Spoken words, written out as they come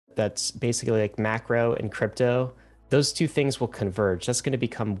that's basically like macro and crypto, those two things will converge. That's going to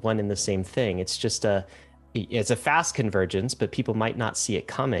become one and the same thing. It's a fast convergence, but people might not see it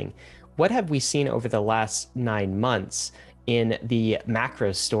coming. What have we seen over the last 9 months in the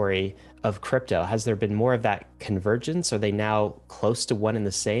macro story of crypto? Has there been more of that convergence? Are they now close to one and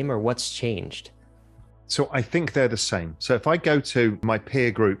the same, or what's changed? So I think they're the same. So if I go to my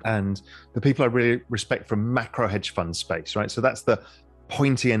peer group and the people I really respect from macro hedge fund space, right? So that's the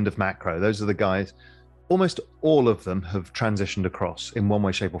pointy end of macro. Those are the guys. Almost all of them have transitioned across in one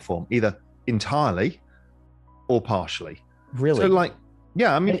way, shape, or form, either entirely or partially. So, Really? like,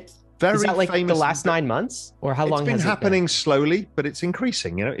 yeah, I mean, Is very that like the famous. last 9 months, or how It's long been has it been? happening slowly, but it's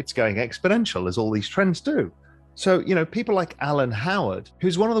increasing. It's going exponential as all these trends do. So, people like Alan Howard,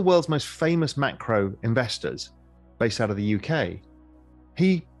 who's one of the world's most famous macro investors based out of the UK,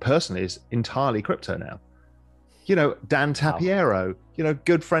 he personally is entirely crypto now. Dan Wow. Tapiero,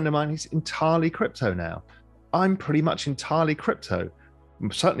 good friend of mine, he's entirely crypto now. I'm pretty much entirely crypto.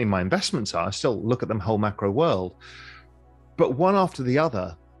 Certainly my investments are. I still look at them whole macro world. But one after the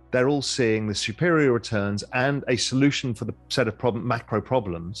other, they're all seeing the superior returns and a solution for the set of macro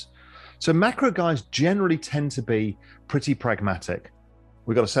problems. So macro guys generally tend to be pretty pragmatic.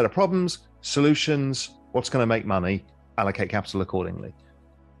 We've got a set of problems, solutions, what's going to make money, allocate capital accordingly.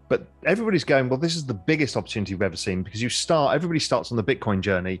 But everybody's going, well, this is the biggest opportunity we've ever seen, because everybody starts on the Bitcoin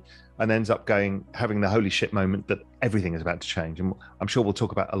journey and ends up having the holy shit moment that everything is about to change. And I'm sure we'll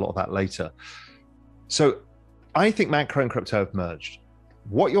talk about a lot of that later. So I think macro and crypto have merged.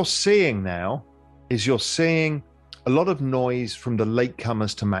 What you're seeing now is you're seeing a lot of noise from the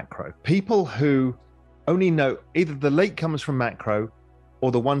latecomers to macro. People who only know either the latecomers from macro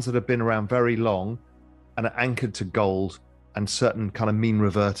or the ones that have been around very long and are anchored to gold and certain kind of mean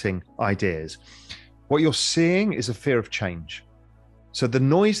reverting ideas. What you're seeing is a fear of change. So the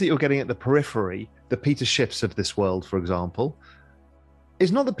noise that you're getting at the periphery, the Peter Schiffs of this world, for example,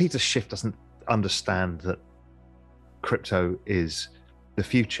 is not that Peter Schiff doesn't understand that crypto is the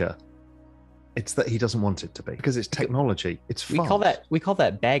future. It's that he doesn't want it to be, because it's technology. It's fast. We call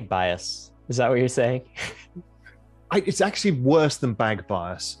that bag bias. Is that what you're saying? It's actually worse than bag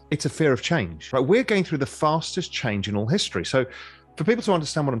bias. It's a fear of change. Right? We're going through the fastest change in all history. So for people to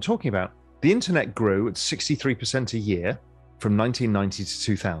understand what I'm talking about, the internet grew at 63% a year from 1990 to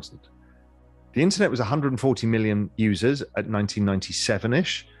 2000. The internet was 140 million users at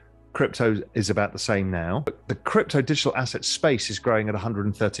 1997-ish. Crypto is about the same now. But the crypto digital asset space is growing at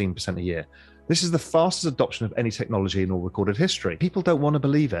 113% a year. This is the fastest adoption of any technology in all recorded history. People don't want to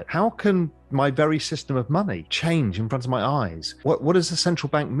believe it. How can my very system of money change in front of my eyes? What does the central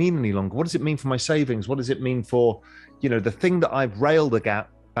bank mean any longer? What does it mean for my savings? What does it mean for, the thing that I've railed about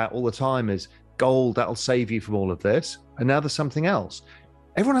all the time is gold, that'll save you from all of this. And now there's something else.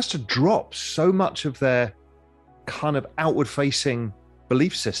 Everyone has to drop so much of their kind of outward facing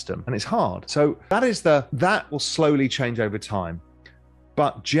belief system, and it's hard. So that will slowly change over time.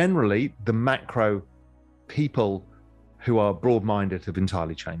 But generally, the macro people who are broad-minded have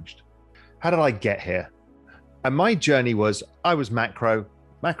entirely changed. How did I get here? And my journey was, I was macro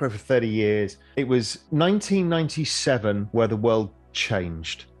for 30 years. It was 1997 where the world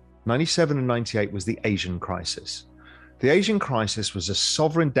changed. 97 and 98 was the Asian crisis. The Asian crisis was a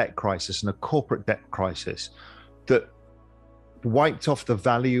sovereign debt crisis and a corporate debt crisis that wiped off the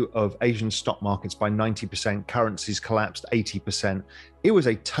value of Asian stock markets by 90%, currencies collapsed 80%. It was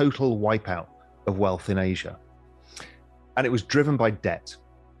a total wipeout of wealth in Asia. And it was driven by debt.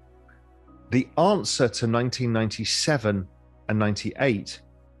 The answer to 1997 and 98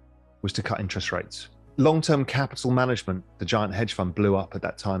 was to cut interest rates. Long-term capital management, the giant hedge fund, blew up at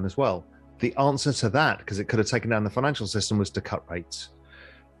that time as well. The answer to that, because it could have taken down the financial system, was to cut rates.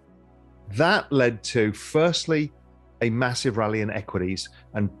 That led to, firstly, a massive rally in equities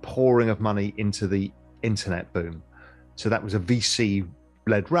and pouring of money into the internet boom. So that was a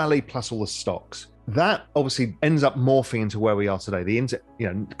VC-led rally plus all the stocks. That obviously ends up morphing into where we are today.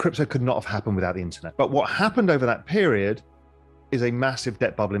 Crypto could not have happened without the internet. But what happened over that period is a massive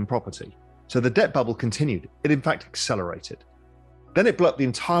debt bubble in property. So the debt bubble continued. It in fact accelerated. Then it blew up the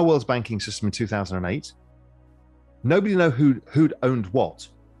entire world's banking system in 2008. Nobody knew who'd owned what.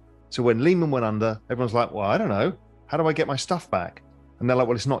 So when Lehman went under, everyone's like, well, I don't know. How do I get my stuff back? And they're like,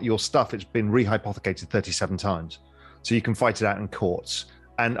 well, it's not your stuff. It's been rehypothecated 37 times. So you can fight it out in courts.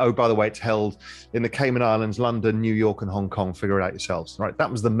 And oh, by the way, it's held in the Cayman Islands, London, New York, and Hong Kong. Figure it out yourselves, right? That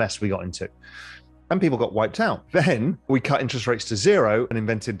was the mess we got into. And people got wiped out. Then we cut interest rates to zero and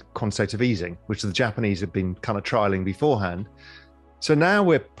invented quantitative easing, which the Japanese had been kind of trialing beforehand. So now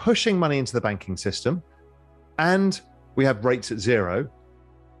we're pushing money into the banking system and we have rates at zero.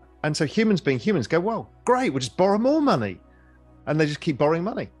 And so humans being humans go, well, great, we'll just borrow more money. And they just keep borrowing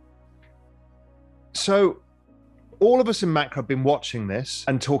money. So all of us in macro have been watching this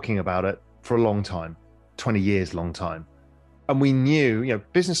and talking about it for a long time, 20 years, long time. And we knew,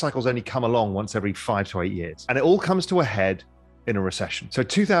 business cycles only come along once every 5 to 8 years. And it all comes to a head in a recession. So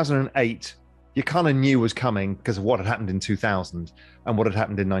 2008, you kind of knew was coming because of what had happened in 2000 and what had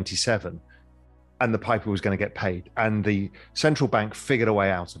happened in 97. And the piper was going to get paid. And the central bank figured a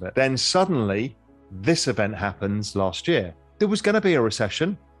way out of it. Then suddenly, this event happens last year. There was going to be a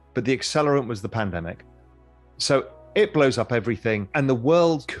recession, but the accelerant was the pandemic. So it blows up everything, and the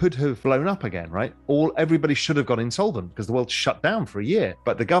world could have blown up again, right? Everybody should have gone insolvent because the world shut down for a year.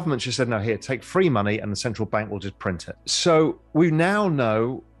 But the government just said, no, here, take free money, and the central bank will just print it. So we now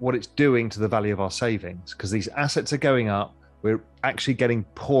know what it's doing to the value of our savings because these assets are going up. We're actually getting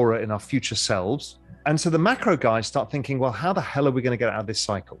poorer in our future selves. And so the macro guys start thinking, well, how the hell are we going to get out of this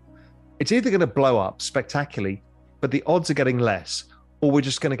cycle? It's either going to blow up spectacularly, but the odds are getting less, or we're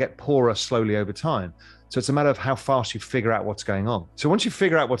just going to get poorer slowly over time. So it's a matter of how fast you figure out what's going on. So once you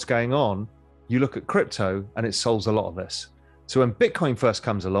figure out what's going on, you look at crypto and it solves a lot of this. So when Bitcoin first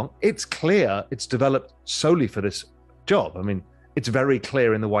comes along, it's clear it's developed solely for this job. I mean, it's very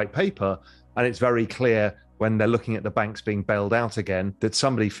clear in the white paper, and it's very clear when they're looking at the banks being bailed out again, that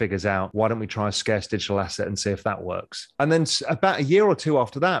somebody figures out, why don't we try a scarce digital asset and see if that works? And then about a year or two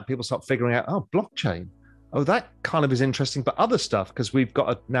after that, people start figuring out, oh, blockchain. Oh, that kind of is interesting, but other stuff, because we've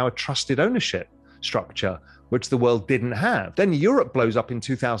got now a trusted ownership structure, which the world didn't have. Then Europe blows up in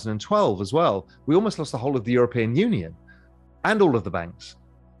 2012 as well. We almost lost the whole of the European Union and all of the banks.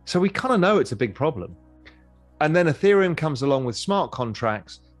 So we kind of know it's a big problem. And then Ethereum comes along with smart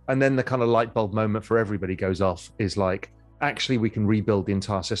contracts, and then the kind of light bulb moment for everybody goes off is like, actually, we can rebuild the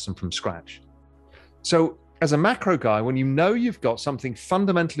entire system from scratch. So as a macro guy, when you know you've got something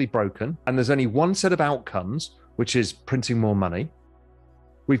fundamentally broken and there's only one set of outcomes, which is printing more money,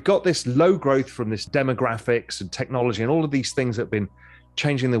 we've got this low growth from this demographics and technology and all of these things that have been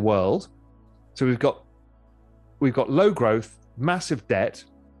changing the world. So we've got low growth, massive debt,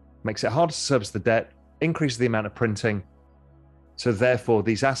 makes it harder to service the debt, increases the amount of printing. So therefore,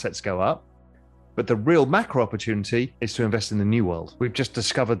 these assets go up. But the real macro opportunity is to invest in the new world. We've just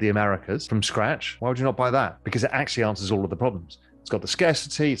discovered the Americas from scratch. Why would you not buy that? Because it actually answers all of the problems. It's got the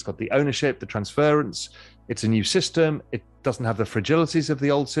scarcity, it's got the ownership, the transference. It's a new system. It doesn't have the fragilities of the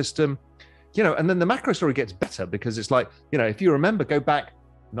old system. And then the macro story gets better because it's like, if you remember, go back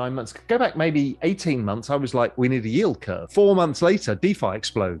 9 months, go back maybe 18 months, I was like, we need a yield curve. 4 months later, DeFi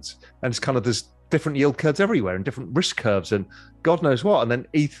explodes. And it's kind of there's different yield curves everywhere and different risk curves and God knows what. And then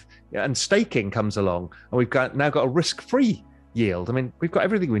ETH and staking comes along, and we've now got a risk-free yield. I mean, we've got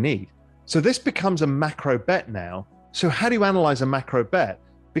everything we need. So this becomes a macro bet now. So how do you analyze a macro bet?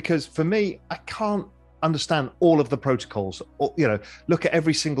 Because for me, I can't understand all of the protocols, or, look at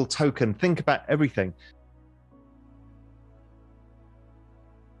every single token, think about everything.